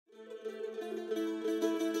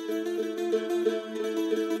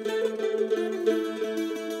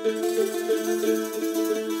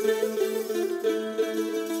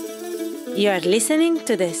You are listening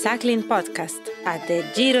to the Cycling Podcast at the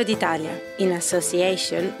Giro d'Italia in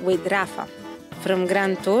association with Rafa. From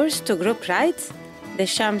grand tours to group rides, the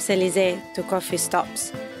Champs-Élysées to coffee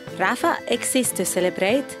stops, Rafa exists to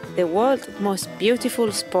celebrate the world's most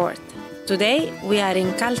beautiful sport. Today we are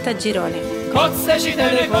in Caltagirone. Kotse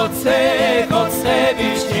šitene, kotse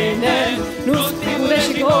viščine, nuspri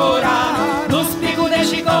gudeši gora,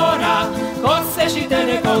 kotse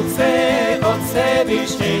šitene, kotse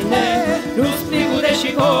viščine, nuspri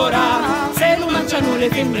gudeši gora, se nu mangiano le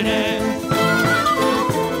femmine.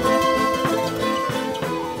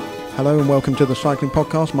 Hello and welcome to the Cycling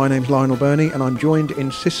Podcast. My name's Lionel Birnie and I'm joined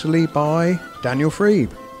in Sicily by Daniel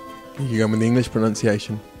Friebe. You go with the English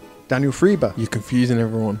pronunciation. Daniel Friebe. You're confusing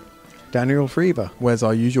everyone. Daniel Friebe. Where's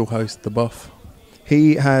our usual host, the Buff?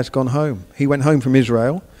 He has gone home. He went home from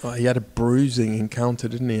Israel. He had a bruising encounter,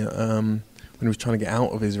 didn't he, when he was trying to get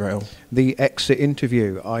out of Israel. The exit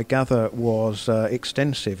interview, I gather, was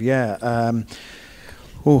extensive, yeah.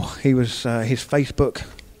 He was his Facebook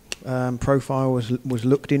profile was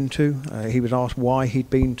looked into. He was asked why he'd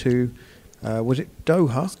been to, was it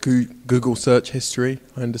Doha? Google search history,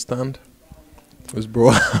 I understand. Was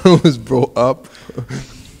brought up.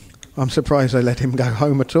 I'm surprised they let him go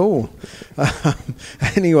home at all.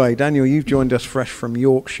 Anyway, Daniel, you've joined us fresh from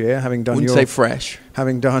Yorkshire, having done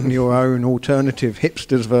your own alternative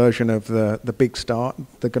hipsters version of the big start,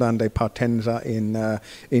 the grande partenza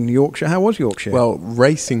in Yorkshire. How was Yorkshire? Well,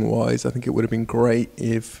 racing-wise, I think it would have been great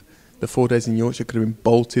if the 4 days in Yorkshire could have been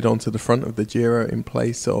bolted onto the front of the Giro in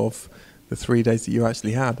place of the 3 days that you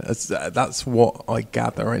actually had. That's what I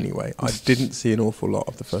gather anyway. I didn't see an awful lot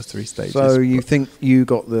of the first three stages. So you think you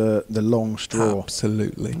got the long straw?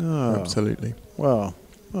 Absolutely. Absolutely. Well,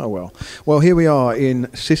 Well, here we are in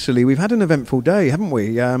Sicily. We've had an eventful day, haven't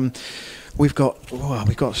we? We've got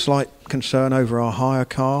a slight concern over our hire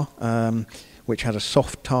car, which had a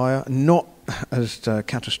soft tyre, not as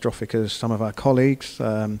catastrophic as some of our colleagues.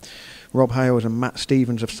 Rob Hales and Matt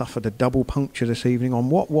Stevens have suffered a double puncture this evening on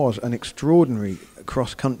what was an extraordinary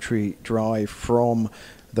cross-country drive from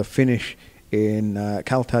the finish in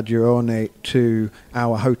Caltagirone to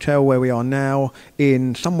our hotel where we are now,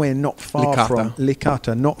 in somewhere not far from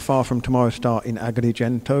Licata, not far from tomorrow's start in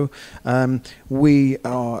Agrigento. We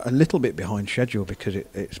are a little bit behind schedule because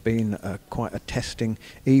it's been quite a testing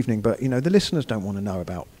evening, but you know the listeners don't want to know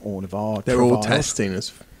about all of our. They're all testing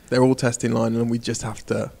us. They're all testing line, and we just have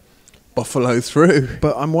to buffalo through.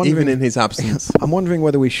 But I'm wondering, even in his absence, I'm wondering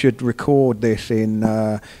whether we should record this in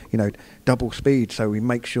double speed so we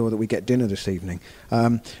make sure that we get dinner this evening.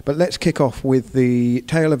 But let's kick off with the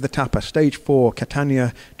tale of the tappa. Stage 4,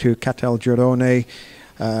 Catania to Caltagirone.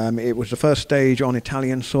 It was the first stage on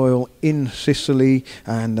Italian soil in Sicily,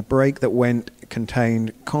 and the break that went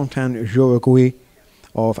contained Quentin Jorogui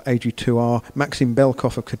of AG2R, Maxim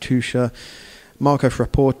Belkov of Katusha, Marco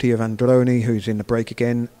Frapporti of Androni, who's in the break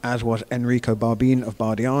again, as was Enrico Barbin of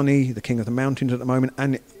Bardiani, the king of the mountains at the moment,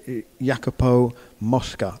 and Jacopo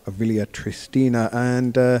Mosca of Villa Tristina,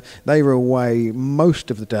 and they were away most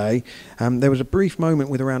of the day. There was a brief moment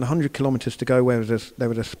with around 100 kilometres to go where there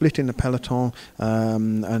was a split in the peloton,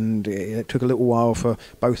 and it took a little while for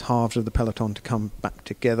both halves of the peloton to come back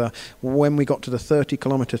together. When we got to the 30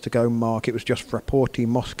 kilometres to go mark, it was just Frapporti,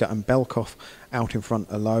 Mosca and Belkov out in front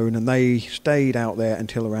alone, and they stayed out there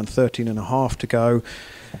until around 13 and a half to go.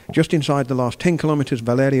 Just inside the last 10 kilometres,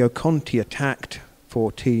 Valerio Conti attacked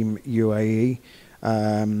for Team UAE.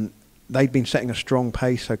 They'd been setting a strong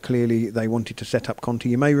pace, so clearly they wanted to set up Conti.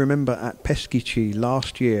 You may remember at Peschici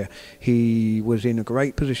last year, he was in a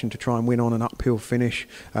great position to try and win on an uphill finish,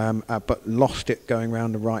 but lost it going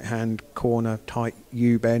round the right-hand corner, tight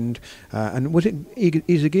U-bend. And was it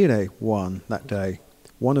Izagirre won that day?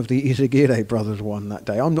 One of the Izagirre brothers won that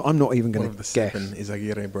day. I'm not even going to guess. One of the 7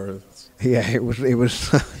 Izagirre brothers. Yeah, it was.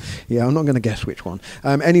 Yeah, I'm not going to guess which one.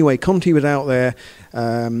 Anyway, Conti was out there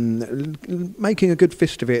making a good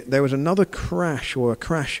fist of it. There was another crash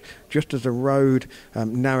just as the road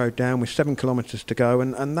narrowed down with 7 kilometres to go,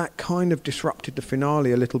 and that kind of disrupted the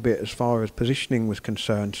finale a little bit as far as positioning was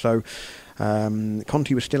concerned. So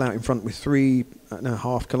Conti was still out in front with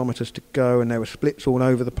 3.5 kilometres to go, and there were splits all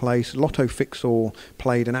over the place. Lotto-Fix All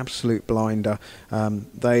played an absolute blinder.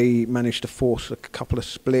 They managed to force a couple of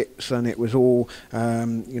splits, and it was all,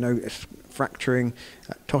 fracturing.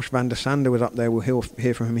 Tosh Van der Sande was up there. We'll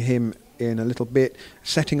hear from him in a little bit,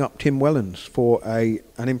 setting up Tim Wellens for an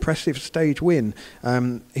impressive stage win.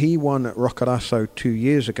 He won at Roccaraso 2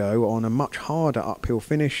 years ago on a much harder uphill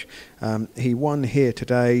finish. He won here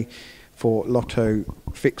today for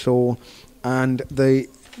Lotto-Fix All, and the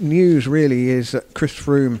news really is that Chris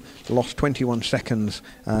Froome lost 21 seconds.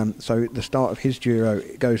 So at the start of his Giro,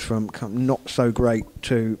 it goes from not so great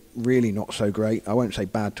to really not so great. I won't say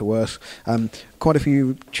bad to worse. Quite a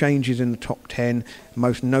few changes in the top 10,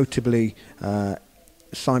 most notably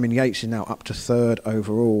Simon Yates is now up to third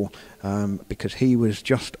overall because he was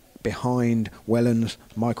just behind Wellens,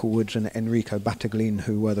 Michael Woods and Enrico Battaglin,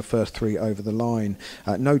 who were the first three over the line.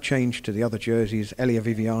 No change to the other jerseys. Elia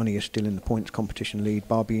Viviani is still in the points competition lead,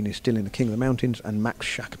 Barbine is still in the King of the Mountains, and Max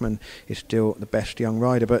Schachmann is still the best young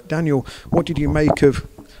rider. But Daniel, what did you make of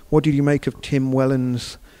Tim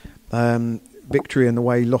Wellens' victory and the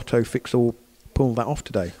way Lotto-Fix All pulled that off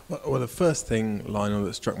today? Well, the first thing, Lionel,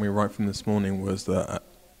 that struck me right from this morning was that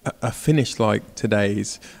a finish like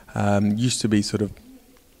today's used to be sort of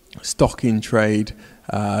stock in trade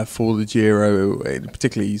for the Giro,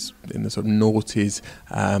 particularly in the sort of noughties.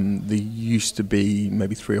 There used to be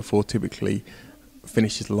maybe 3 or 4 typically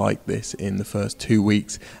finishes like this in the first 2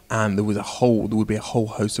 weeks, and there would be a whole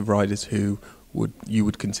host of riders who you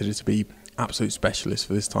would consider to be absolute specialists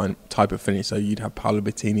for this type of finish. So you'd have Paolo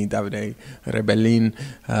Bettini, Davide Rebellin,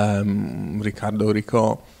 Riccardo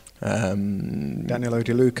Ricot, Danilo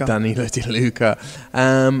Di Luca,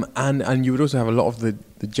 and you would also have a lot of the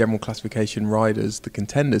general classification riders, the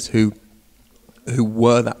contenders, who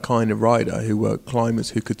were that kind of rider, who were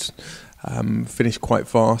climbers who could finish quite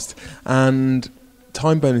fast, and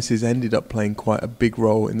time bonuses ended up playing quite a big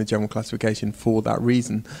role in the general classification for that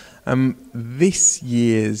reason. This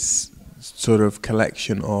year's sort of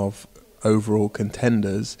collection of overall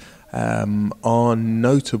contenders are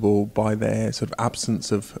notable by their sort of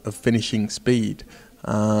absence of finishing speed.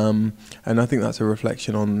 And I think that's a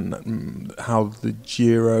reflection on how the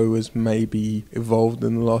Giro has maybe evolved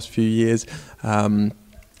in the last few years.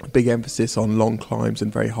 Big emphasis on long climbs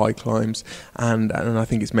and very high climbs, and I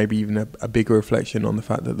think it's maybe even a bigger reflection on the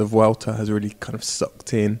fact that the Vuelta has really kind of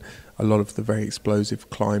sucked in a lot of the very explosive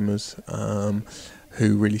climbers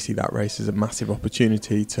who really see that race as a massive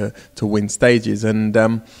opportunity to win stages. And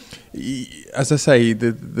as I say,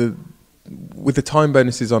 with the time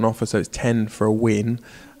bonuses on offer, so it's 10 for a win.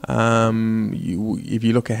 If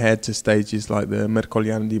you look ahead to stages like the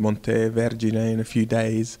Mercogliano di Monte Vergine in a few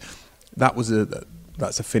days,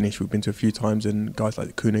 that's a finish we've been to a few times, and guys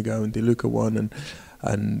like Cunego and Di Luca won,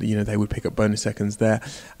 and you know they would pick up bonus seconds there.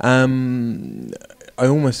 I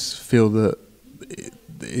almost feel that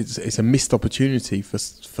it's a missed opportunity for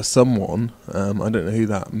someone. I don't know who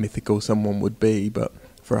that mythical someone would be, but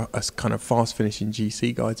for a kind of fast finishing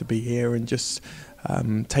GC guy to be here and just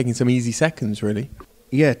taking some easy seconds, really.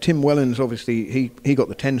 Yeah, Tim Wellens, obviously, he got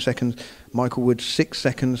the 10 seconds. Michael Woods, 6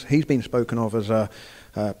 seconds. He's been spoken of as a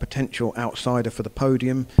potential outsider for the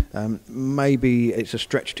podium. Maybe it's a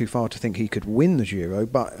stretch too far to think he could win the Giro,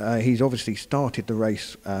 but he's obviously started the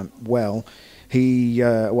race well.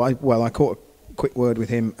 I caught a quick word with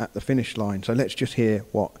him at the finish line, so let's just hear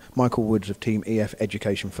what Michael Woods of Team EF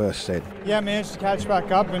Education First said. Yeah, managed to catch back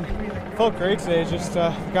up and felt great today. Just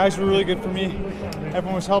guys were really good for me.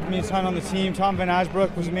 Everyone was helping me a ton on the team. Tom Van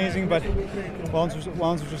Asbrook was amazing, but Wellens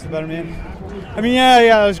was just the better man. I mean,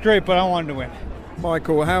 yeah, it was great, but I wanted to win.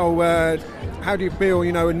 Michael, how do you feel,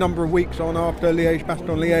 a number of weeks on after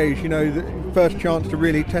Liège-Bastogne-Liège, the first chance to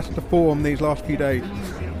really test the form these last few days?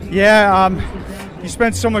 Yeah, you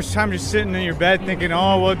spend so much time just sitting in your bed thinking,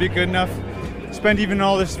 will it be good enough? Spend even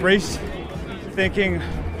all this race thinking,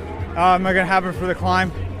 am I going to have it for the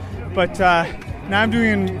climb? But now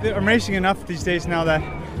I'm racing enough these days now that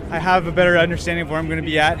I have a better understanding of where I'm going to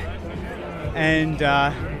be at. And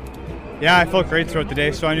I felt great throughout the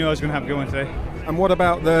day, so I knew I was going to have a good one today. And what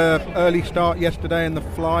about the early start yesterday and the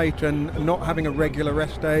flight and not having a regular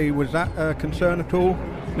rest day? Was that a concern at all?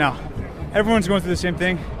 No. Everyone's going through the same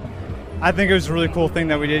thing. I think it was a really cool thing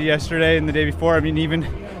that we did yesterday and the day before. I mean,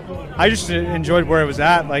 I just enjoyed where I was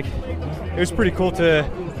at. Like, it was pretty cool to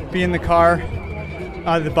be in the car,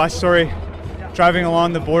 the bus, driving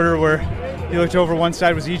along the border where you looked over, one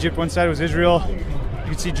side was Egypt, one side was Israel. You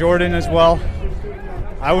could see Jordan as well.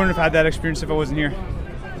 I wouldn't have had that experience if I wasn't here.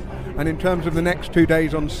 And in terms of the next 2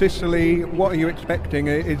 days on Sicily, what are you expecting?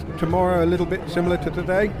 Is tomorrow a little bit similar to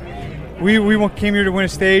today? We came here to win a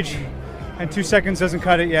stage, and 2 seconds doesn't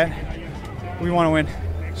cut it yet. We want to win.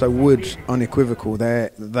 So Woods, unequivocal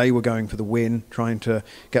there. They were going for the win, trying to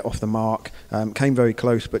get off the mark. Came very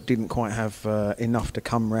close, but didn't quite have enough to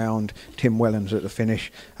come round Tim Wellens at the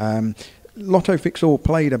finish. Lotto-Fix All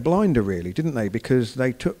played a blinder, really, didn't they? Because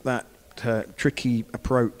they took that tricky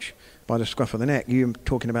approach by the scruff of the neck. You're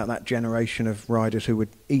talking about that generation of riders who would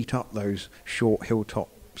eat up those short hilltop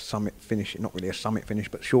summit finish, not really a summit finish,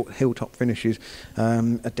 but short hilltop finishes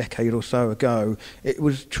a decade or so ago. It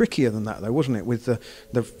was trickier than that, though, wasn't it? With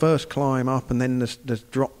the first climb up and then the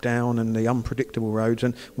drop down and the unpredictable roads.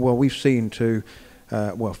 And, well, we've seen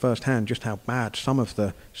firsthand just how bad some of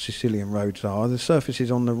the Sicilian roads are. The surfaces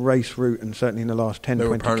on the race route, and certainly in the last 10, 20k. They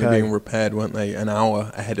were apparently being repaired, weren't they, an hour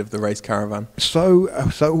ahead of the race caravan? So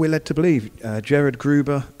we're led to believe. Gerard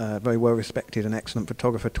Gruber, very well respected and excellent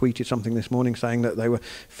photographer, tweeted something this morning saying that they were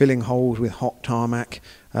filling holes with hot tarmac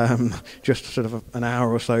just sort of an hour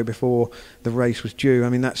or so before the race was due. I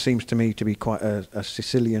mean, that seems to me to be quite a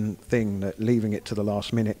Sicilian thing, that leaving it to the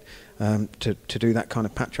last minute to do that kind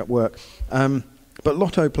of patch-up work. But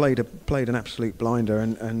Lotto played an absolute blinder,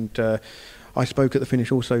 and I spoke at the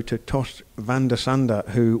finish also to Tosh Van der Sande,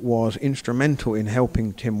 who was instrumental in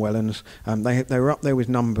helping Tim Wellens. They were up there with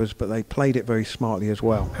numbers, but they played it very smartly as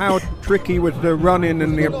well. How tricky was the run-in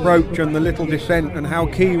and the approach and the little descent, and how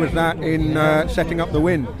key was that in setting up the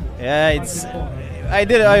win? Yeah,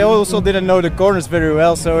 I also didn't know the corners very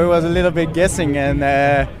well, so it was a little bit guessing,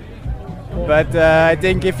 and but I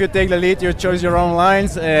think if you take the lead, you choose your own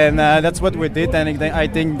lines, and that's what we did, and I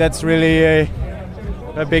think that's really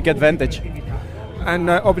a big advantage. And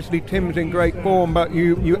obviously Tim's in great form, but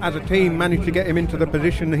you as a team managed to get him into the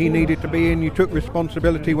position he needed to be in. You took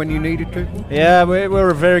responsibility when you needed to. Yeah, we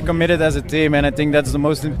were very committed as a team, and I think that's the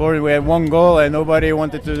most important. We had one goal, and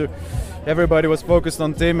everybody was focused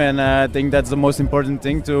on Tim, and I think that's the most important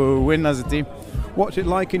thing, to win as a team. What's it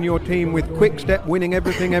like in your team with Quick-Step winning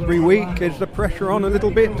everything every week? Is the pressure on a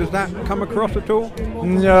little bit? Does that come across at all?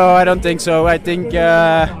 No, I don't think so. I think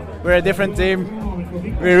we're a different team.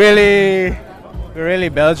 We're really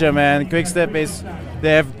Belgium, and Quick-Step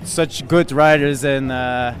they have such good riders, and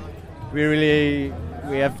we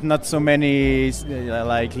have not so many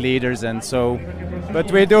like leaders, and so,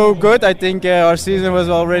 but we do good. I think our season was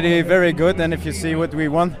already very good, and if you see what we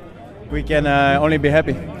won, we can only be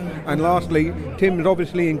happy. And lastly, Tim's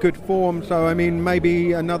obviously in good form, so I mean,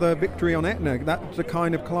 maybe another victory on Etna. That's the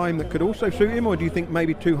kind of climb that could also suit him, or do you think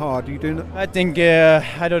maybe too hard? Do you do that? I think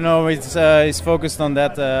I don't know. He's focused on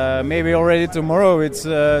that. Maybe already tomorrow. It's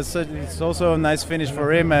also a nice finish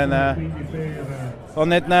for him, and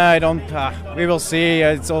on Etna, we will see.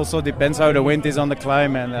 It also depends how the wind is on the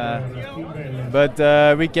climb, and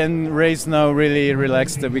but we can race now really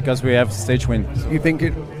relaxed because we have stage win. You think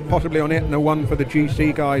it possibly on Etna one for the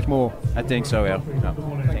GC guys more? I think so, yeah.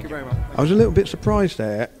 Thank you very much. I was a little bit surprised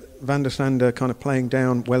there, Van der Sande kind of playing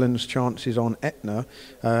down Wellens' chances on Etna.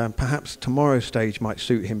 Perhaps tomorrow's stage might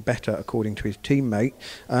suit him better, according to his teammate,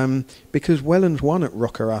 because Wellens won at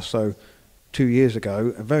Roccaraso 2 years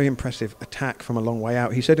ago, a very impressive attack from a long way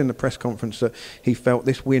out. He said in the press conference that he felt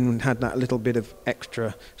this win had that little bit of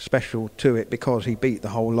extra special to it because he beat the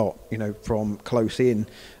whole lot, from close in,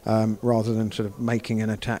 rather than sort of making an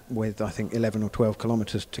attack with, I think, 11 or 12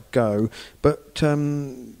 kilometres to go. But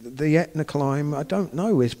the Etna climb, I don't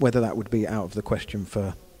know whether that would be out of the question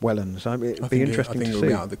for Wellens. It'd be interesting to see. I think it will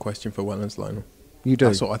be out of the question for Wellens, Lionel. You do?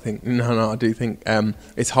 That's what I think. No, I do think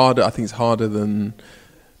it's harder. I think it's harder than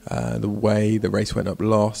the way the race went up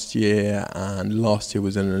last year, and last year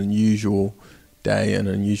was an unusual day, an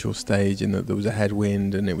unusual stage in that there was a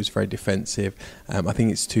headwind and it was very defensive. I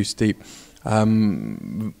think it's too steep.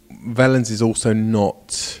 Wellens is also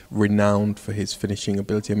not renowned for his finishing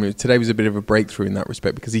ability. I mean, today was a bit of a breakthrough in that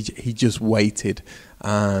respect because he just waited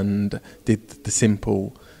and did the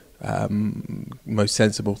simple, most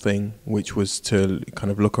sensible thing, which was to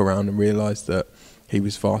kind of look around and realise that he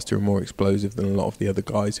was faster and more explosive than a lot of the other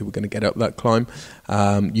guys who were going to get up that climb.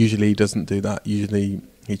 Usually he doesn't do that. Usually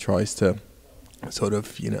he tries to sort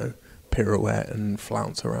of, pirouette and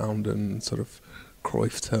flounce around and sort of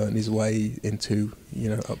Cruyff turn his way into,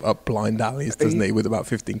 up blind alleys, doesn't he, with about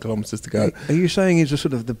 15 kilometres to go. Are you saying he's a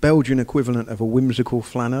sort of the Belgian equivalent of a whimsical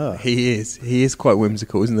flaneur? He is. He is quite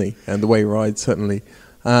whimsical, isn't he? And the way he rides, certainly.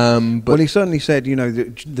 Well, he certainly said,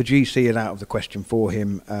 the GC is out of the question for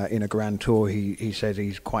him in a Grand Tour. He said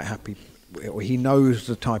he's quite happy. He knows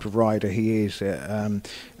the type of rider he is.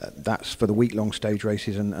 That's for the week-long stage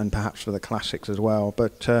races and perhaps for the classics as well.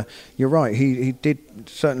 But you're right. He did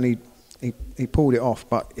certainly. He pulled it off,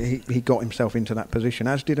 but he got himself into that position,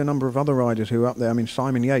 as did a number of other riders who were up there. I mean,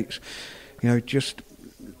 Simon Yates, just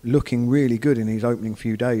looking really good in his opening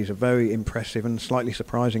few days. A very impressive and slightly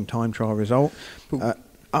surprising time trial result.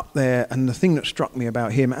 Up there, and the thing that struck me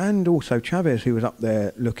about him, and also Chavez, who was up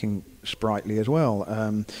there looking sprightly as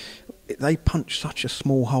well, they punched such a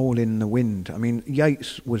small hole in the wind. I mean,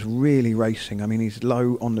 Yates was really racing. I mean, he's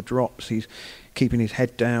low on the drops. He's keeping his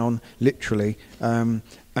head down, literally.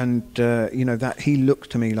 And that he looks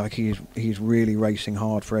to me like he's really racing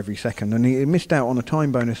hard for every second, and he missed out on a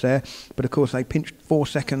time bonus there. But of course, they pinched 4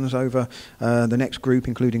 seconds over the next group,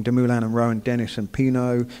 including Dumoulin and Rowan Dennis, and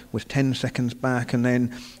Pinot was 10 seconds back, and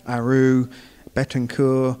then Aru,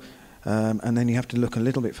 Betancourt, and then you have to look a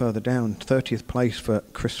little bit further down. 30th place for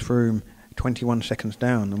Chris Froome, 21 seconds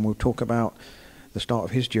down, and we'll talk about the start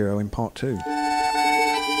of his Giro in part 2.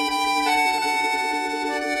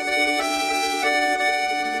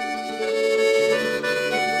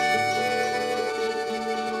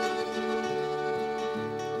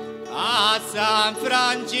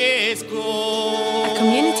 A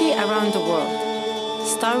community around the world.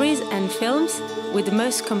 Stories and films with the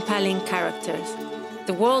most compelling characters.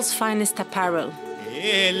 The world's finest apparel.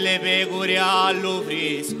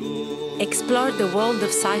 Explore the world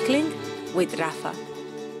of cycling with Rafa.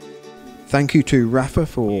 Thank you to Rafa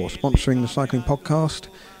for sponsoring the Cycling Podcast.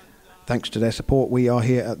 Thanks to their support, we are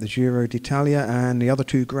here at the Giro d'Italia and the other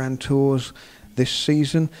 2 Grand Tours this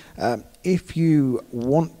season. If you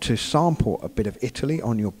want to sample a bit of Italy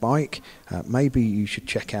on your bike, maybe you should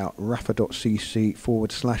check out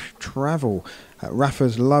rafa.cc/travel.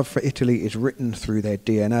 Rafa's love for Italy is written through their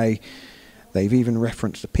DNA. They've even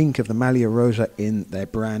referenced the pink of the Maglia Rosa in their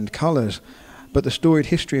brand colours. But the storied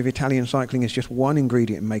history of Italian cycling is just one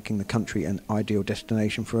ingredient in making the country an ideal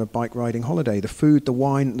destination for a bike riding holiday. The food, the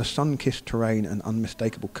wine, the sun-kissed terrain and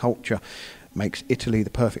unmistakable culture makes Italy the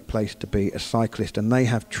perfect place to be a cyclist, and they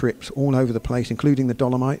have trips all over the place, including the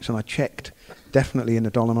Dolomites, and I checked, definitely in the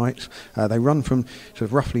Dolomites. They run from sort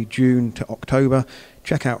of roughly June to October.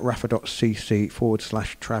 Check out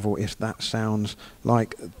rafa.cc/travel if that sounds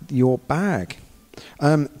like your bag.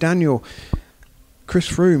 Daniel, Chris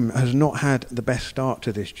Froome has not had the best start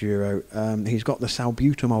to this Giro. He's got the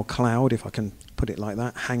salbutamol cloud, if I can put it like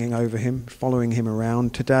that, hanging over him, following him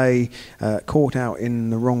around. Today, caught out in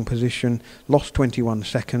the wrong position, lost 21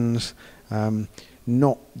 seconds.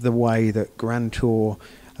 Not the way that Grand Tour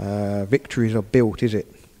victories are built, is it,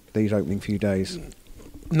 these opening few days?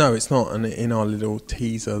 No, it's not. And in our little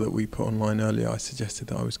teaser that we put online earlier, I suggested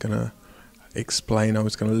that I was going to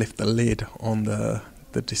lift the lid on the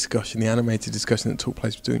discussion, the animated discussion that took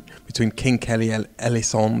place between King Kelly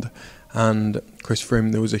Elissonde and Chris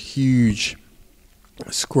Froome. There was a huge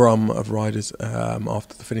scrum of riders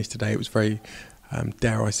after the finish today. It was very,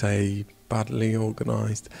 dare I say, badly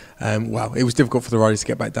organised. It was difficult for the riders to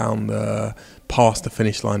get back down past the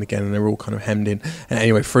finish line again, and they were all kind of hemmed in. And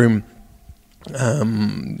anyway, Froome,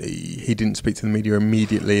 he didn't speak to the media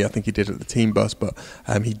immediately. I think he did at the team bus, but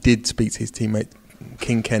he did speak to his teammate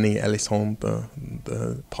King Kenny Elissonde,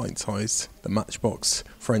 the pint-sized, the Matchbox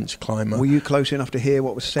French climber. Were you close enough to hear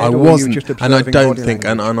what was said? I or wasn't, were you just and I don't think,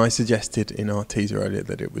 and I suggested in our teaser earlier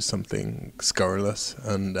that it was something scurrilous,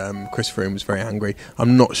 and Chris Froome was very angry.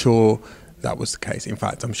 I'm not sure that was the case. In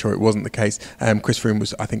fact, I'm sure it wasn't the case. Chris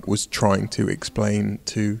Froome was trying to explain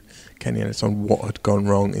to Kenny Elissonde what had gone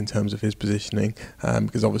wrong in terms of his positioning,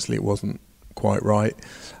 because obviously it wasn't quite right,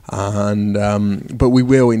 and but we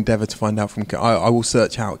will endeavour to find out from. I will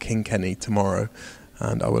search out King Kenny tomorrow,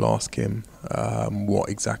 and I will ask him what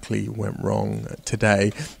exactly went wrong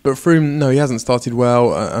today. But Froome, no, he hasn't started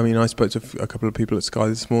well. I mean, I spoke to a couple of people at Sky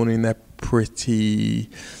this morning. They're pretty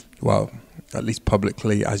well, at least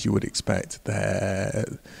publicly, as you would expect. They're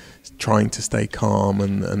trying to stay calm,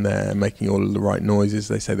 and they're making all of the right noises.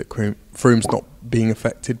 They say that Froome's not being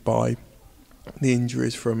affected by the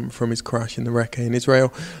injuries from his crash in the Recce in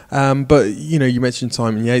Israel, but you mentioned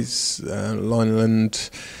Simon Yates, Lionel,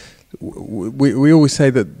 and we always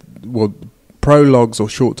say that prologues or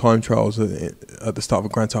short time trials at the start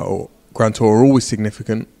of a Grand Tour are always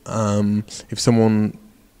significant. If someone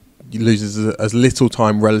loses as little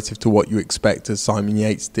time relative to what you expect as Simon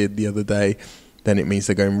Yates did the other day, then it means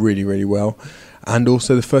they're going really, really well. And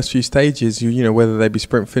also the first few stages, whether they be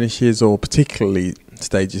sprint finishes or particularly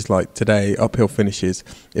stages like today, uphill finishes,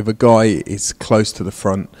 if a guy is close to the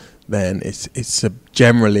front, then it's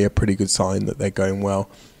generally a pretty good sign that they're going well,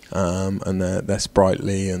 and they're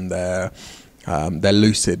sprightly and they're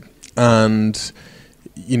lucid. And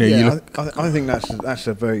I think that's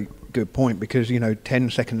a very good point, because 10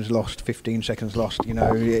 seconds lost, 15 seconds lost,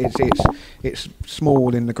 it's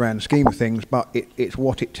small in the grand scheme of things, but it's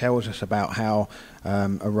what it tells us about how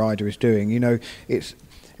a rider is doing. It's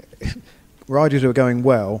riders who are going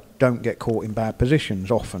well don't get caught in bad positions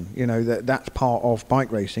often. That's part of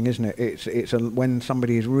bike racing, isn't it? It's when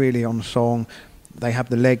somebody is really on song, they have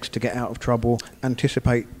the legs to get out of trouble,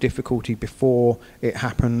 anticipate difficulty before it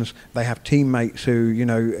happens. They have teammates who,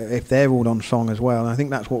 if they're all on song as well. And I think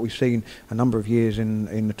that's what we've seen a number of years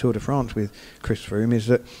in the Tour de France with Chris Froome, is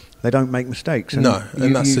that They don't make mistakes. And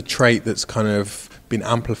and that's a trait that's kind of been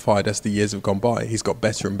amplified as the years have gone by. He's got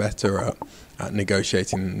better and better at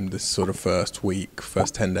negotiating this sort of first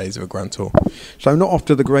 10 days of a Grand Tour. So not off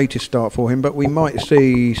to the greatest start for him, but we might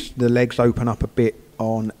see the legs open up a bit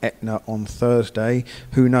on Etna on Thursday.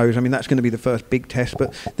 Who knows? I mean, that's going to be the first big test.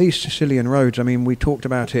 But these Sicilian roads, I mean, we talked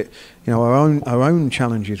about it. You know, our own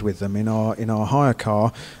challenges with them in our hire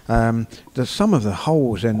car. Some of the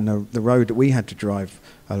holes in the road that we had to drive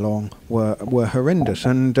along were horrendous.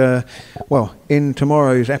 And in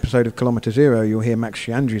tomorrow's episode of Kilometre Zero, you'll hear Max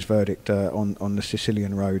Sciandri's verdict on the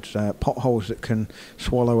Sicilian roads, potholes that can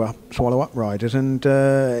swallow up riders, and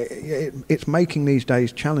it's making these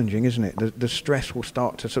days challenging, isn't it? The stress will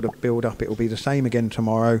start to sort of build up. It will be the same again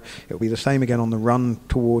tomorrow. It will be the same again on the run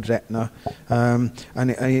towards Etna,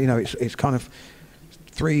 it's kind of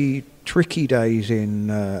 3 tricky days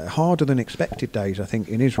harder than expected days, I think,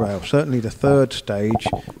 in Israel. Certainly the third stage,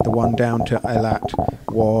 the one down to Eilat,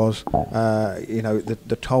 was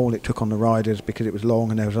the toll it took on the riders, because it was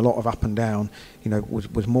long and there was a lot of up and down,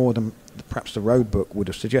 was more than perhaps the road book would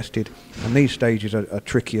have suggested. And these stages are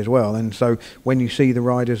tricky as well. And so when you see the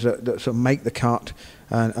riders that sort of make the cut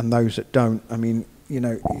and those that don't, I mean,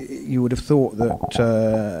 you would have thought that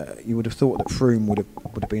Froome would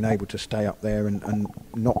have been able to stay up there and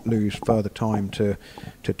not lose further time to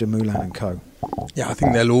Dumoulin and co. Yeah, I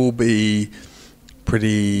think they'll all be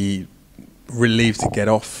pretty relieved to get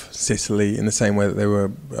off Sicily in the same way that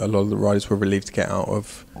a lot of the riders were relieved to get out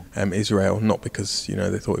of Israel, not because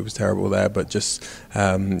they thought it was terrible there, but just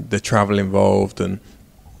the travel involved and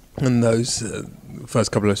those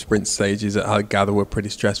first couple of sprint stages, I gather, were pretty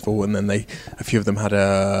stressful, and then a few of them had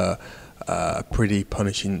a pretty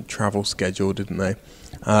punishing travel schedule, didn't they?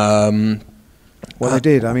 They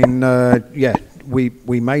did. I mean,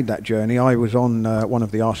 we made that journey. I was on one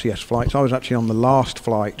of the RCS flights. I was actually on the last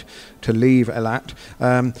flight to leave Eilat.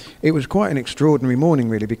 It was quite an extraordinary morning,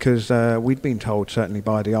 really, because we'd been told, certainly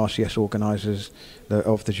by the RCS organisers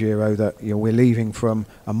of the Giro, that we're leaving from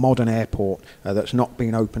a modern airport that's not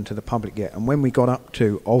been open to the public yet. And when we got up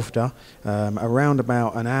to Ovda, around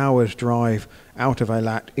about an hour's drive out of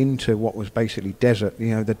Eilat into what was basically desert,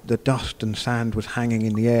 the dust and sand was hanging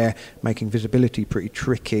in the air, making visibility pretty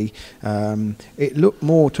tricky. It looked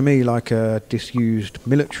more to me like a disused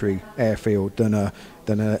military airfield than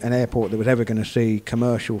an airport that was ever going to see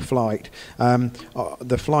commercial flight.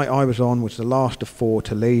 The flight I was on was the last of 4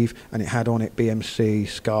 to leave, and it had on it BMC,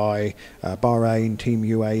 Sky, Bahrain, Team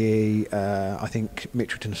UAE, I think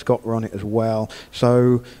Mitchelton Scott were on it as well.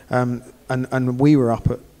 So, and we were up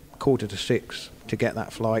at 5:45 to get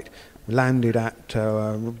that flight. Landed at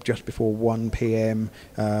just before 1 p.m.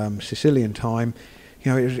 Sicilian time.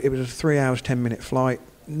 It was a 3 hours 10-minute flight.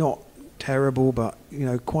 Not terrible, but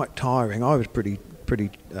quite tiring. I was pretty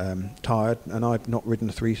tired, and I've not ridden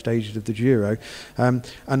the 3 stages of the Giro, and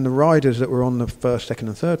the riders that were on the first, second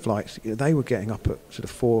and third flights, they were getting up at sort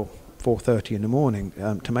of 4:30 in the morning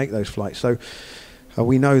to make those flights. So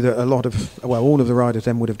we know that all of the riders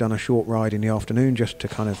then would have done a short ride in the afternoon just to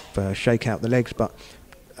kind of shake out the legs, but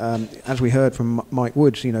as we heard from Mike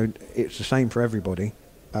Woods, it's the same for everybody.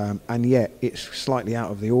 And yet it's slightly out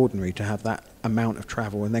of the ordinary to have that amount of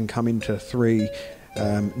travel and then come into 3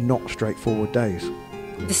 not straightforward days.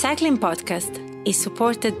 The Cycling Podcast is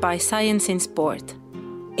supported by Science in Sport.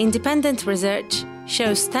 Independent research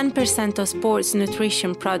shows 10% of sports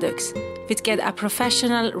nutrition products would get a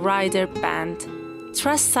professional rider banned.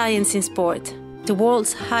 Trust Science in Sport, the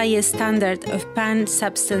world's highest standard of banned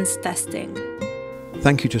substance testing.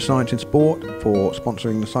 Thank you to Science in Sport for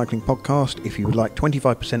sponsoring the Cycling Podcast. If you would like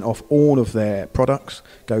 25% off all of their products,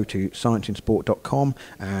 go to scienceinsport.com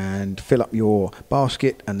and fill up your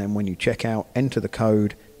basket, and then when you check out, enter the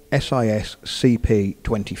code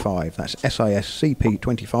SISCP25. That's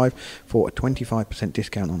SISCP25 for a 25%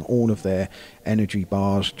 discount on all of their energy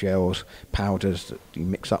bars, gels, powders that you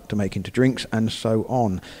mix up to make into drinks, and so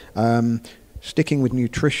on. Sticking with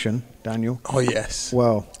nutrition, Daniel. Oh, yes.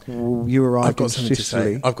 Well, you arrived in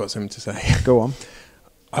Sicily. I've got something to say. Go on.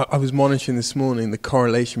 I was monitoring this morning the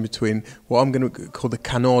correlation between what I'm going to call the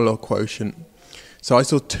cannolo quotient. So I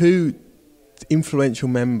saw 2 influential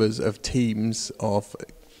members of teams of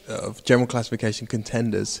general classification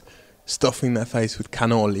contenders stuffing their face with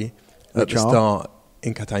cannoli at the start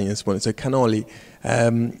in Catania this morning. So cannoli,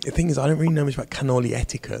 the thing is, I don't really know much about cannoli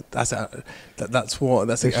etiquette. That's a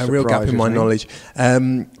real gap in my knowledge.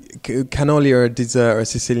 Cannoli are a dessert, a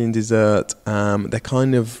Sicilian dessert. They're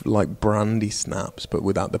kind of like brandy snaps, but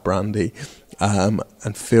without the brandy, and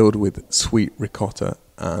filled with sweet ricotta.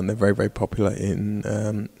 And they're very, very popular in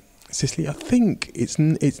Sicily. I think it's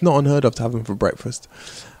not unheard of to have them for breakfast.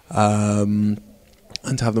 and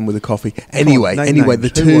to have them with a coffee. Anyway,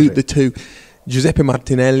 the two. Giuseppe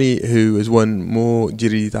Martinelli, who has won more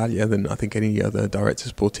Giro d'Italia than I think any other director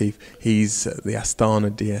sportif, he's the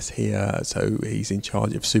Astana DS here, so he's in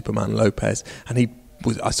charge of Superman Lopez, and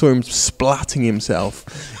I saw him splatting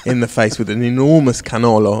himself in the face with an enormous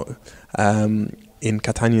canolo in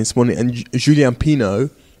Catania this morning. And Julien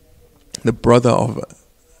Pinot, the brother of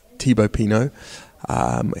Thibaut Pinot,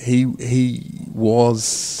 he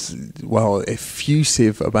was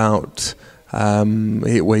effusive about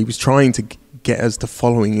where he was trying to get us to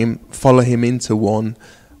follow him into one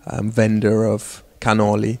vendor of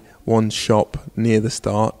cannoli, one shop near the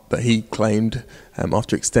start that he claimed,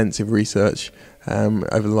 after extensive research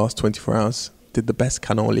over the last 24 hours, did the best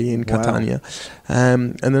cannoli in Catania.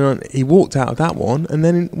 And then he walked out of that one and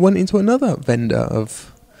then went into another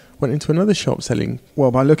shop selling.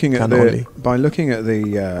 Well, by looking at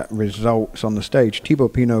the results on the stage,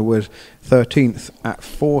 Thibaut Pinot was 13th at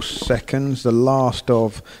 4 seconds, the last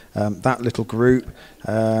of that little group,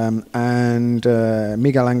 and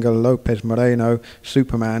Miguel Angel Lopez Moreno,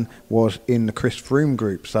 Superman, was in the Chris Froome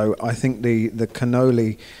group. So I think the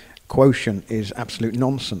cannoli quotient is absolute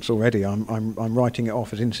nonsense already. I'm writing it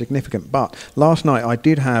off as insignificant. But last night I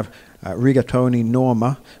did have rigatoni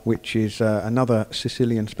Norma, which is another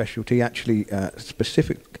Sicilian specialty, actually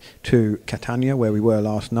specific to Catania, where we were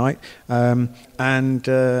last night, and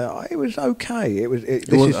it was okay. It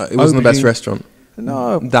wasn't the best restaurant.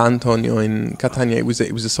 No, Da Antonio in Catania. It was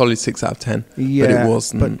a solid 6 out of 10. Yeah, but it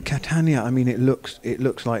wasn't. But Catania, I mean, it looks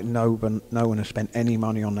like no one has spent any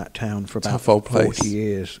money on that town for about 40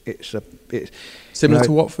 years. It's similar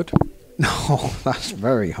to Watford. No, that's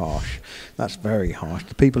very harsh. That's very harsh.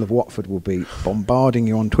 The people of Watford will be bombarding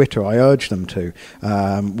you on Twitter. I urge them to,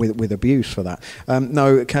 with abuse for that.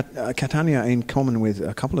 No, Catania, in common with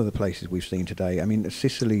a couple of the places we've seen today. I mean,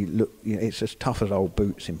 Sicily, look, it's as tough as old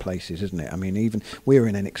boots in places, isn't it? I mean, even we're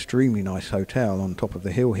in an extremely nice hotel on top of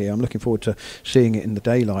the hill here. I'm looking forward to seeing it in the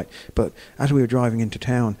daylight. But as we were driving into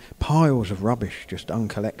town, piles of rubbish just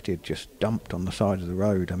uncollected, just dumped on the side of the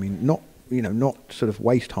road. I mean, not sort of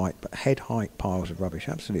waist height, but head height piles of rubbish.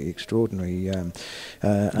 Absolutely extraordinary. You're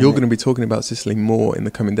going to be talking about Sicily more in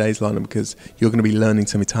the coming days, Lionel, because you're going to be learning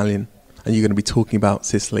some Italian, and you're going to be talking about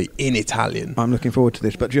Sicily in Italian. I'm looking forward to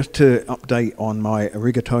this. But just to update on my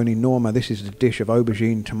rigatoni Norma, this is a dish of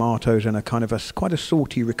aubergine, tomatoes, and a kind of quite a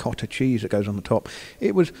salty ricotta cheese that goes on the top.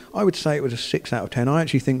 I would say it was a 6 out of 10. I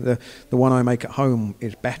actually think the one I make at home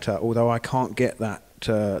is better, although I can't get that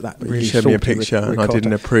really you showed me a picture and I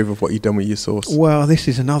didn't approve of what you'd done with your sauce. Well, this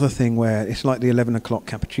is another thing where it's like the 11 o'clock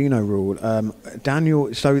cappuccino rule.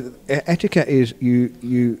 Daniel, so etiquette is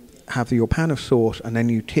you have your pan of sauce and then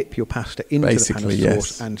you tip your pasta into the pan of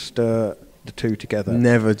sauce and stir the two together.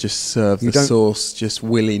 Never just serve the sauce just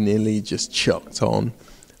willy-nilly, just chucked on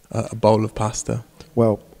a bowl of pasta.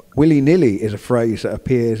 Well, willy-nilly is a phrase that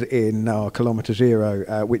appears in our Kilometre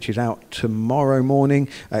Zero, which is out tomorrow morning.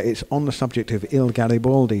 It's on the subject of Il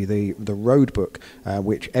Garibaldi, the road book,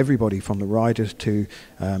 which everybody from the riders to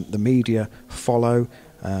the media follow.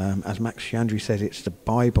 As Max Chiandri says, it's the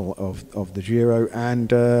Bible of the Giro,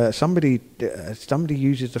 and somebody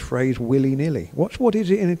uses the phrase willy-nilly. What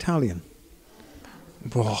is it in Italian?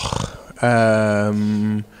 Well,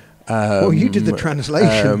 you did the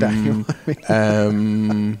translation, Daniel.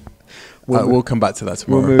 We'll come back to that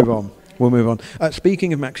tomorrow. We'll move on.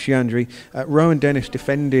 Speaking of Max Chiandri, Rowan Dennis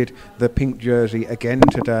defended the pink jersey again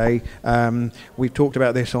today. We've talked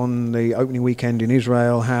about this on the opening weekend in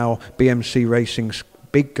Israel, how BMC Racing's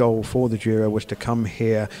big goal for the Giro was to come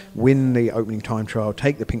here, win the opening time trial,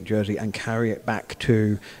 take the pink jersey and carry it back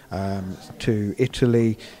to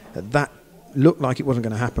Italy. That looked like it wasn't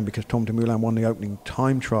going to happen because Tom Dumoulin won the opening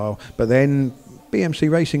time trial, but then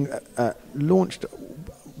BMC Racing launched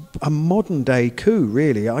a modern day coup,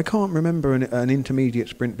 really. I can't remember an intermediate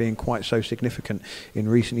sprint being quite so significant in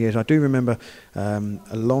recent years. I do remember a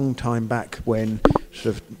long time back when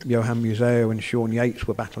sort of Johan Museo and Sean Yates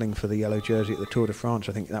were battling for the yellow jersey at the Tour de France.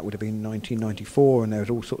 I think that would have been 1994, and there was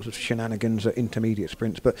all sorts of shenanigans at intermediate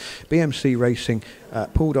sprints. But BMC Racing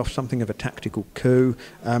pulled off something of a tactical coup.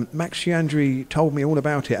 Max Chiandri told me all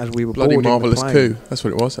about it as we were boarding the plane. Bloody marvellous coup. That's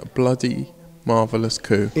what it was. A bloody marvellous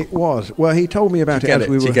coup. It was. Well, he told me about it as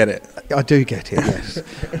we were... Do you get it? I do get it, yes.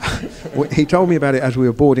 He told me about it as we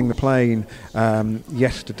were boarding the plane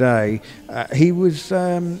yesterday. He was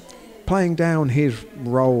playing down his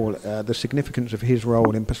role, the significance of his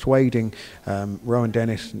role in persuading Rowan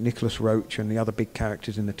Dennis, Nicholas Roach and the other big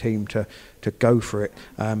characters in the team to go for it.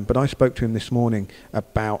 But I spoke to him this morning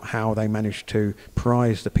about how they managed to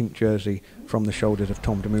prize the pink jersey from the shoulders of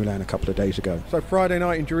Tom Dumoulin a couple of days ago. So Friday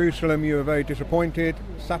night in Jerusalem you were very disappointed.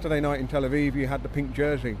 Saturday night in Tel Aviv you had the pink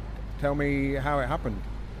jersey. Tell me how it happened.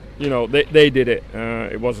 You know, they did it.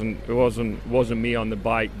 It wasn't me on the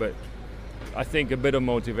bike, but I think a bit of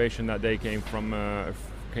motivation that day came from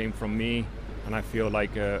me, and I feel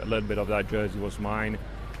like a little bit of that jersey was mine.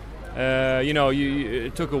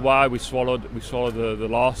 It took a while. We swallowed the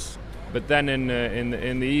loss, but then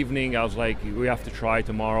in the evening, I was like, we have to try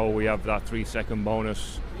tomorrow. We have that 3-second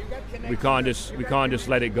bonus. We can't just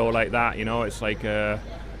let it go like that. You know, it's like so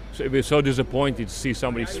it was so disappointing to see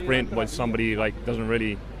somebody sprint, but somebody like doesn't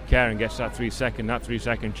really care and gets that 3 second. That 3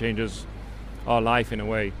 second changes our life in a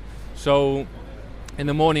way. So in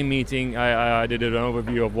the morning meeting, I did an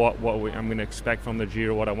overview of what I'm going to expect from the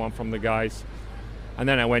Giro, what I want from the guys. And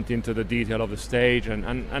then I went into the detail of the stage.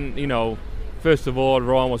 And you know, first of all,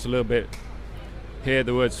 Ron was a little bit, hear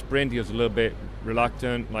the word sprint, he was a little bit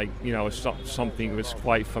reluctant. Like, you know, it's something he was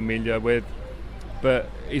quite familiar with. But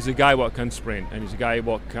he's a guy what can sprint, and he's a guy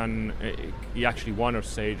what can. He actually won a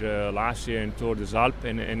stage last year in Tour des Alpes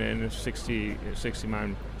in a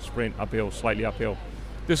 60-man sprint uphill, slightly uphill.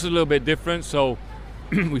 This is a little bit different. So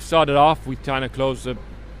we started off. We kind of closed a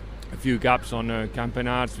few gaps on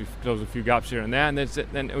Campenards. We closed a few gaps here and there, and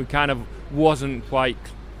then we kind of wasn't quite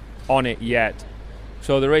on it yet.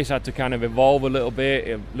 So the race had to kind of evolve a little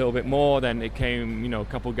bit more. Then it came, you know, a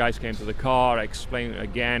couple of guys came to the car. I explained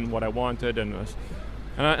again what I wanted, and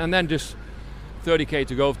then just 30k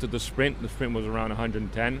to go to the sprint. The sprint was around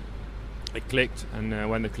 110. It clicked, and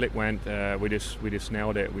when the click went, we just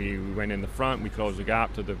nailed it. We went in the front. We closed the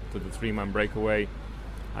gap to the 3-man breakaway,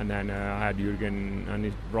 and then I had Jürgen,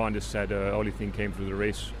 and Ron just said only thing came through the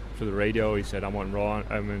race through the radio. He said, "I want Ron.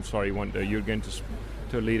 He want Jürgen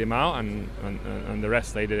to lead him out," and the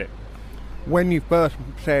rest they did it. When you first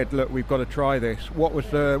said, "Look, we've got to try this," what was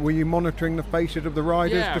were you monitoring the faces of the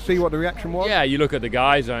riders to see what the reaction was? Yeah, you look at the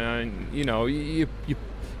guys, and you know, you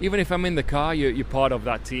even if I'm in the car, you're part of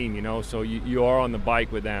that team, you know. So you are on the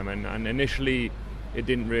bike with them, and initially it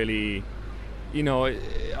didn't really, you know.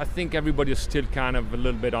 I think everybody is still kind of a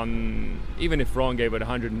little bit on. Even if Ron gave it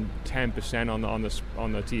 110%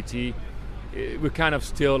 on the TT. We're kind of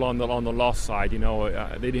still on the lost side, you know.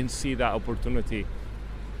 They didn't see that opportunity.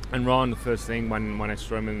 And Ron, the first thing when I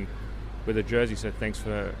saw him in with the jersey, said, "Thanks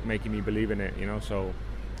for making me believe in it," you know. So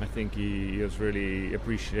I think he was really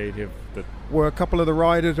appreciative. Were a couple of the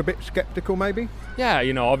riders a bit sceptical, maybe? Yeah,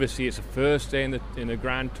 you know, obviously it's the first day in the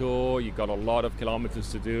Grand Tour. You got a lot of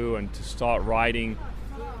kilometers to do, and to start riding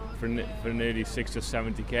for nearly 60 or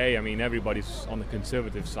 70k. I mean, everybody's on the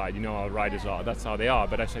conservative side. You know how riders are. That's how they are.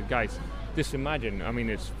 But I said, guys, just imagine. I mean,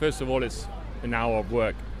 it's first of all, it's an hour of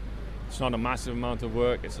work. It's not a massive amount of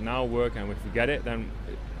work. It's an hour of work, and if you get it, then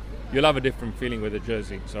you'll have a different feeling with the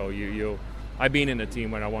jersey. So I've been in a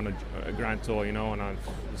team where I won a Grand Tour, you know, and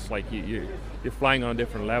it's like you're flying on a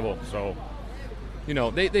different level. So, you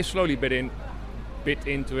know, they slowly bit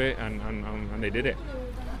into it, and they did it.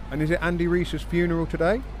 And is it Andy Reese's funeral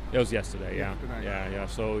today? It was yesterday, yeah. Yeah.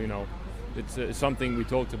 So, you know, it's something we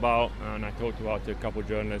talked about, and I talked about to a couple of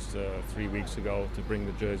journalists 3 weeks ago to bring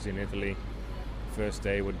the jersey in Italy. First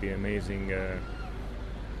day would be amazing.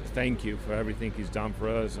 Thank you for everything he's done for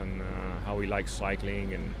us, and how he likes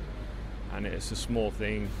cycling, and it's a small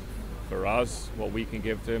thing for us what we can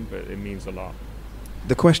give to him, but it means a lot.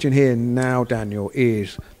 The question here now, Daniel,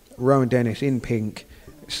 is Rowan Dennis in pink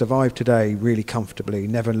survived today really comfortably,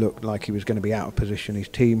 never looked like he was going to be out of position. His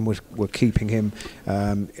team were keeping him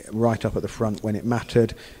right up at the front when it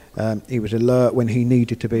mattered. He was alert when he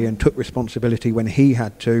needed to be, and took responsibility when he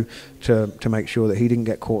had to make sure that he didn't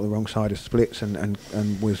get caught on the wrong side of splits, and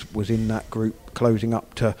was in that group closing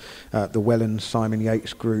up to the Wellens, Simon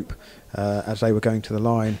Yates group as they were going to the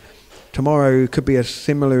line. Tomorrow could be a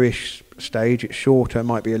similar-ish stage. It's shorter,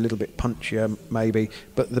 might be a little bit punchier maybe,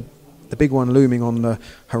 but the big one looming on the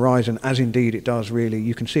horizon, as indeed it does really,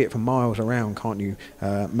 you can see it from miles around, can't you?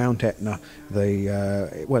 Mount Etna,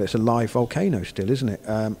 it's a live volcano still, isn't it?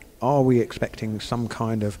 Are we expecting some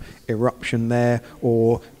kind of eruption there,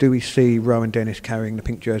 or do we see Rowan Dennis carrying the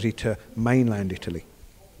pink jersey to mainland Italy?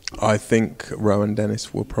 I think Rowan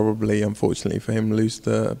Dennis will probably, unfortunately for him, lose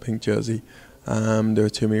the pink jersey. There are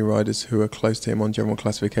too many riders who are close to him on general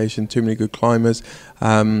classification, too many good climbers.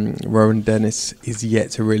 Rowan Dennis is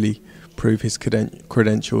yet to really prove his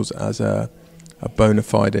credentials as a bona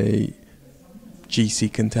fide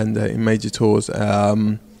GC contender in major tours.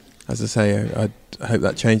 And as I say, I hope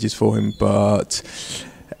that changes for him. But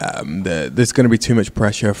there's going to be too much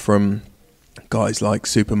pressure from guys like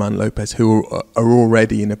Superman Lopez, who are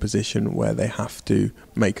already in a position where they have to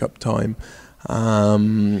make up time.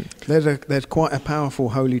 There's quite a powerful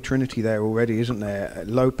holy trinity there already, isn't there?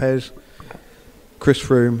 Lopez, Chris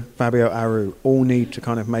Froome, Fabio Aru all need to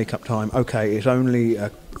kind of make up time. Okay, it's only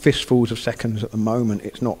fistfuls of seconds at the moment.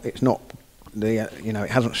 It's not the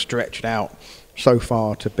it hasn't stretched out so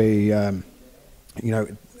far to be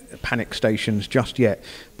panic stations just yet.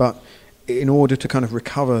 But in order to kind of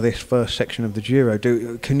recover this first section of the Giro,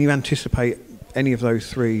 can you anticipate any of those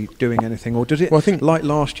three doing anything, or does it? Well, I think, like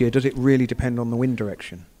last year, does it really depend on the wind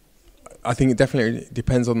direction? I think it definitely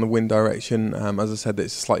depends on the wind direction. As I said,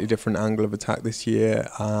 it's a slightly different angle of attack this year,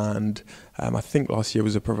 and I think last year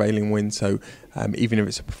was a prevailing wind. So even if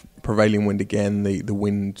it's a prevailing wind again, the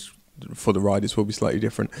wind for the riders will be slightly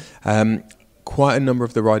different. Quite a number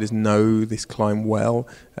of the riders know this climb well.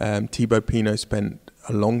 Thibaut Pinot spent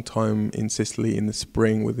a long time in Sicily in the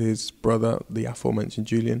spring with his brother, the aforementioned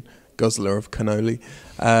Julian, guzzler of cannoli.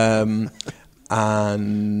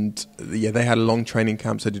 And yeah, they had a long training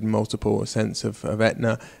camp, so did multiple ascents of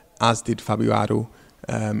Etna, as did Fabio Aru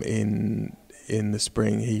in the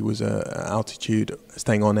spring. He was altitude,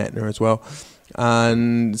 staying on Etna as well.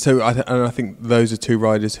 And so I think those are two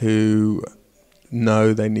riders who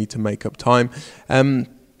know they need to make up time. They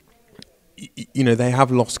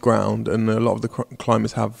have lost ground, and a lot of the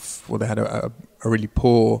climbers have. Well, they had a really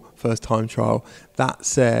poor first time trial. That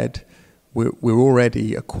said, we're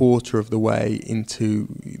already a quarter of the way into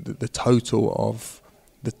the total of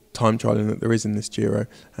the time trialing that there is in this Giro.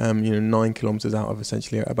 9 kilometres out of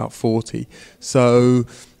essentially about 40. So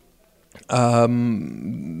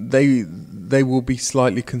they will be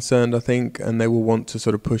slightly concerned, I think, and they will want to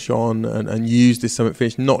sort of push on and use this summit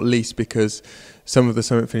finish, not least because some of the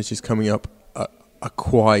summit finishes coming up are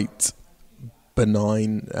quite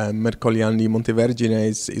benign. Mercogliani di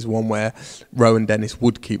Montevergine is one where Rowan Dennis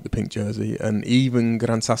would keep the pink jersey, and even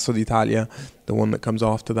Gran Sasso d'Italia, the one that comes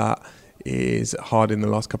after that, is hard in the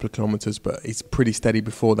last couple of kilometres, but it's pretty steady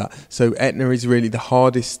before that. So Etna is really the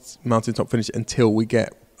hardest mountaintop finish until we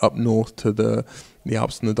get up north to the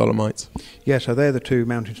Alps and the Dolomites. Yeah, so they're the two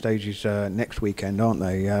mountain stages next weekend, aren't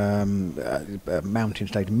they? Mountain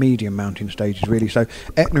stage, medium mountain stages, really. So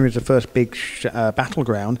Etna is the first big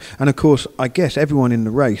battleground, and of course, I guess everyone in the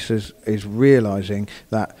race is realising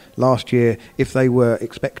that last year, if they were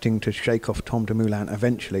expecting to shake off Tom Dumoulin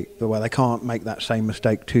eventually, well, they can't make that same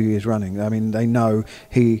mistake 2 years running. I mean, they know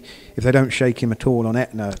if they don't shake him at all on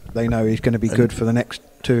Etna, they know he's going to be good for the next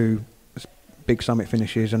two big summit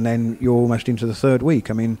finishes, and then you're almost into the third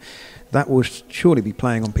week. I mean, that would surely be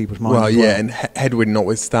playing on people's minds. Well, yeah, and headwind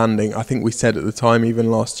notwithstanding, I think we said at the time,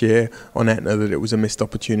 even last year on Etna, that it was a missed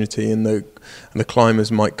opportunity, and the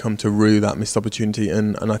climbers might come to rue that missed opportunity,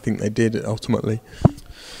 and I think they did ultimately.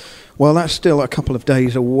 Well, that's still a couple of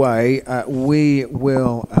days away. We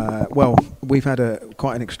will. We've had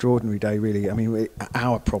quite an extraordinary day, really. I mean,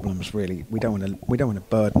 our problems, really. We don't want to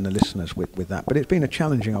burden the listeners with that. But it's been a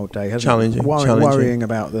challenging old day, hasn't it? Worrying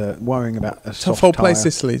about a tough old place,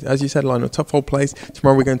 Sicily, as you said, Lionel. Tough old place.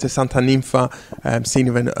 Tomorrow we're going to Santa Ninfa, scene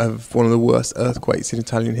of one of the worst earthquakes in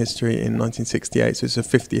Italian history in 1968. So it's the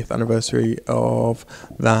 50th anniversary of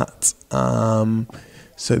that.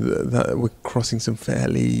 So that we're crossing some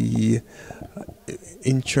fairly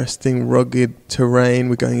interesting, rugged terrain.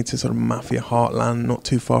 We're going into sort of mafia heartland, not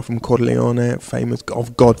too far from Corleone, famous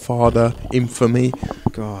of Godfather infamy.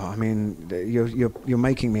 God, I mean, you're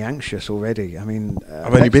making me anxious already. I mean,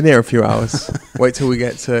 I've only been here a few hours. Wait till we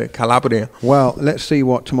get to Calabria. Well, let's see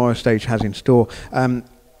what tomorrow's stage has in store.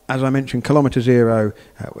 As I mentioned, Kilometre Zero,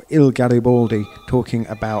 Il Garibaldi talking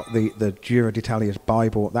about the Giro d'Italia's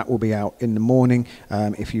Bible. That will be out in the morning.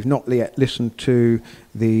 If you've not yet listened to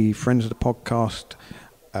the Friends of the Podcast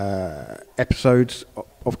episodes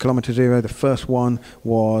of Kilometre Zero, the first one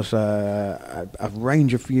was a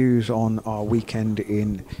range of views on our weekend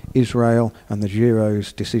in Israel and the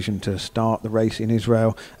Giro's decision to start the race in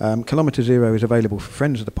Israel. Kilometre Zero is available for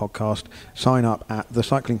Friends of the Podcast. Sign up at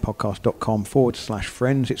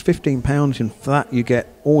thecyclingpodcast.com/friends. It's £15. In that you get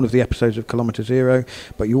all of the episodes of Kilometre Zero,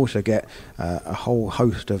 but you also get a whole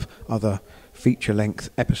host of other feature-length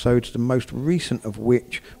episodes, the most recent of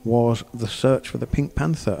which was The Search for the Pink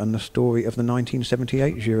Panther and the story of the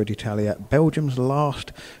 1978 Giro d'Italia, Belgium's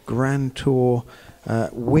last Grand Tour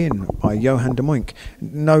win by Johan de Muynck.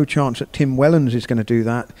 No chance that Tim Wellens is going to do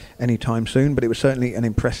that anytime soon, but it was certainly an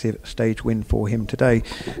impressive stage win for him today.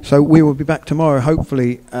 So we will be back tomorrow,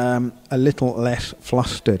 hopefully a little less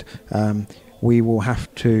flustered. We will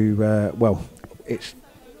have to, it's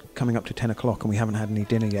coming up to 10 o'clock and we haven't had any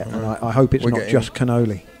dinner yet. And I hope it's not just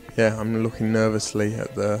cannoli. Yeah, I'm looking nervously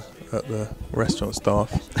at the restaurant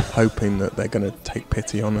staff, hoping that they're going to take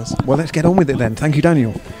pity on us. Well, let's get on with it then. Thank you,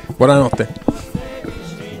 Daniel. Buonanotte.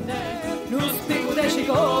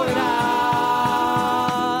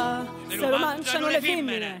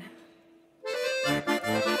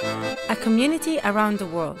 A community around the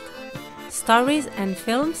world. Stories and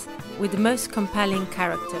films with the most compelling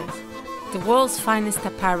characters. The world's finest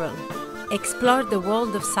apparel. Explore the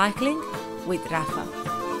world of cycling with Rafa.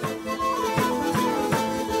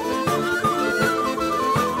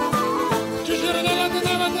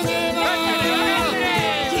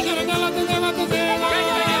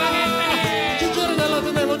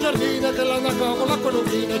 Che la raccolgo con l'acqua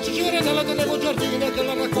novina, ci gira nella tenevo giardina che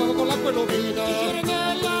la raccolgo con l'acqua novina.